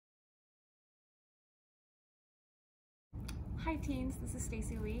Hi teens, this is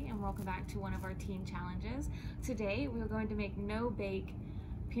Stacy Lee and welcome back to one of our teen challenges. Today we are going to make no-bake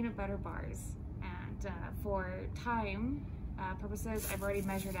peanut butter bars, and for time purposes I've already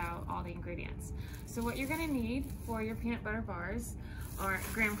measured out all the ingredients. So what you're going to need for your peanut butter bars are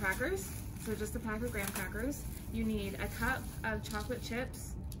graham crackers, so just a pack of graham crackers. You need a cup of chocolate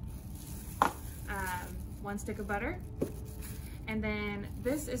chips, 1 stick of butter, and then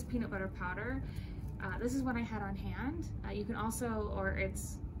this is peanut butter powder. This is what I had on hand. You can also, or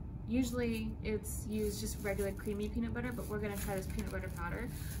usually it's used just regular creamy peanut butter, but we're gonna try this peanut butter powder.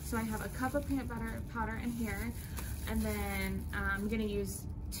 So I have a cup of peanut butter powder in here, and then I'm gonna use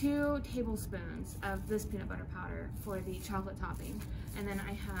 2 tablespoons of this peanut butter powder for the chocolate topping. And then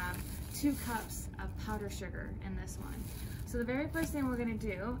I have 2 cups of powdered sugar in this one. So the very first thing we're gonna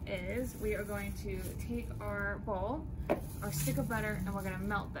do is we are going to take our bowl, our stick of butter, and we're gonna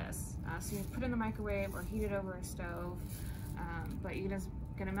melt this. So you put it in the microwave or heat it over a stove, but you're just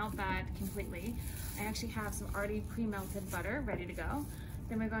gonna melt that completely. I actually have some already pre-melted butter ready to go.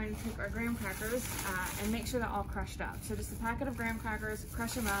 Then we're going to take our graham crackers and make sure they're all crushed up. So just a packet of graham crackers,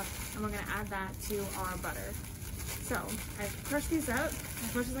 crush them up, and we're gonna add that to our butter. So I've crushed these up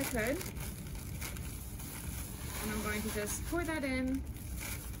as much as I could. And I'm going to just pour that in.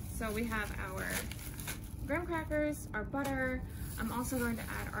 So we have our graham crackers, our butter. I'm also going to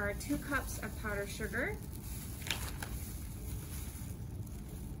add our 2 cups of powdered sugar.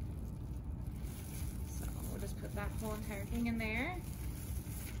 So we'll just put that whole entire thing in there.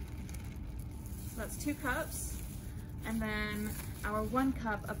 So that's 2 cups. And then our 1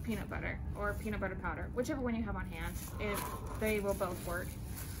 cup of peanut butter or peanut butter powder, whichever one you have on hand. They will both work.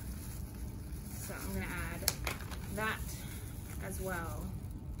 So I'm gonna add that as well.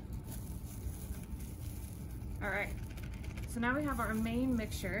 All right, so now we have our main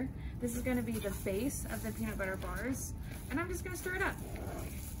mixture. This is gonna be the base of the peanut butter bars, and I'm just gonna stir it up.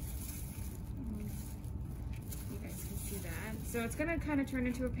 You guys can see that. So it's gonna kind of turn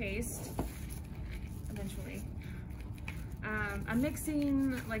into a paste eventually. I'm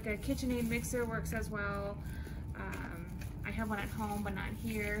mixing, like a KitchenAid mixer works as well. I have one at home, but not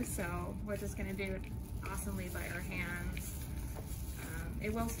here, so we're just gonna do it awesomely by our hands.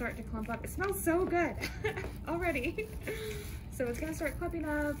 It will start to clump up. It smells so good already. So it's gonna start clumping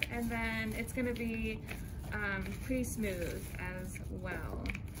up, and then it's gonna be pretty smooth as well.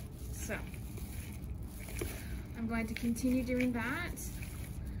 So I'm going to continue doing that,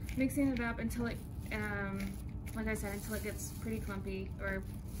 mixing it up until it, like I said, until it gets pretty clumpy, or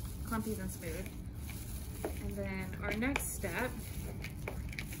clumpy and smooth. And then our next step,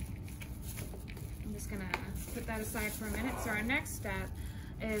 I'm just gonna put that aside for a minute. So our next step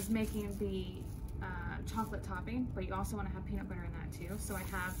is making the chocolate topping, but you also want to have peanut butter in that too. So I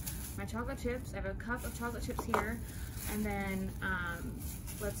have my chocolate chips. I have a cup of chocolate chips here, and then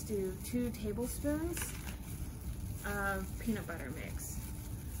let's do 2 tablespoons of peanut butter mix.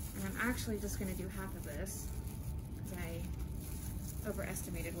 And I'm actually just going to do half of this because I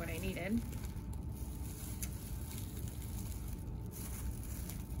overestimated what I needed.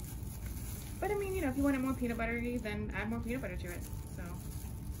 But I mean, you know, if you want it more peanut buttery, then add more peanut butter to it. So,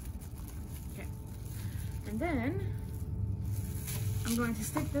 okay. And then I'm going to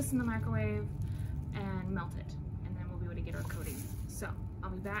stick this in the microwave and melt it. And then we'll be able to get our coating. So I'll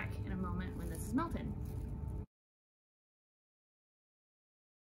be back in a moment when this is melted.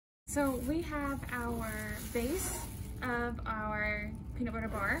 So we have our base of our peanut butter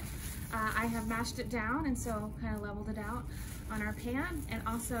bar. I have mashed it down, and so kind of leveled it out on our pan, and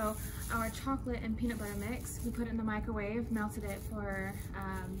also our chocolate and peanut butter mix. We put it in the microwave, melted it for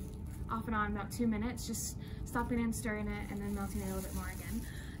off and on about 2 minutes, just stopping and stirring it and then melting it a little bit more again.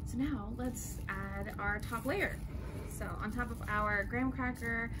 So now let's add our top layer. So on top of our graham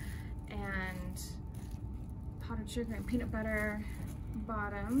cracker and powdered sugar and peanut butter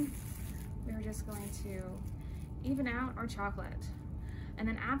bottom, we're just going to even out our chocolate. And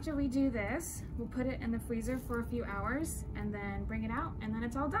then after we do this, we'll put it in the freezer for a few hours and then bring it out, and then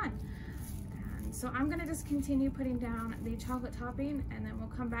it's all done. And so I'm gonna just continue putting down the chocolate topping, and then we'll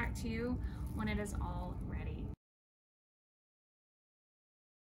come back to you when it is all ready.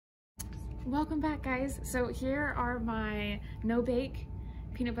 Welcome back, guys. So here are my no-bake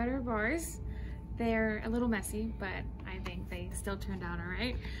peanut butter bars. They're a little messy, but I think they still turned out all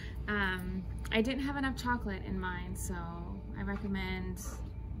right. I didn't have enough chocolate in mine, so I recommend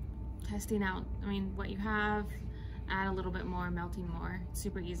testing out, what you have, add a little bit more, melting more. It's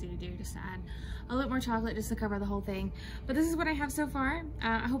super easy to do, just add a little more chocolate just to cover the whole thing. But this is what I have so far.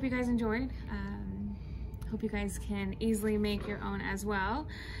 I hope you guys enjoyed. Hope you guys can easily make your own as well.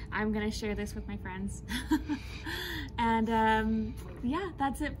 I'm gonna share this with my friends. And yeah,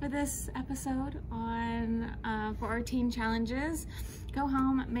 that's it for this episode on for our teen challenges. Go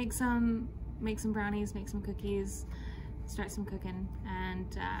home, make some brownies, make some cookies, start some cooking,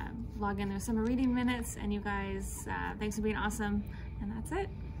 and log in their summer reading minutes. And you guys, thanks for being awesome. And that's it.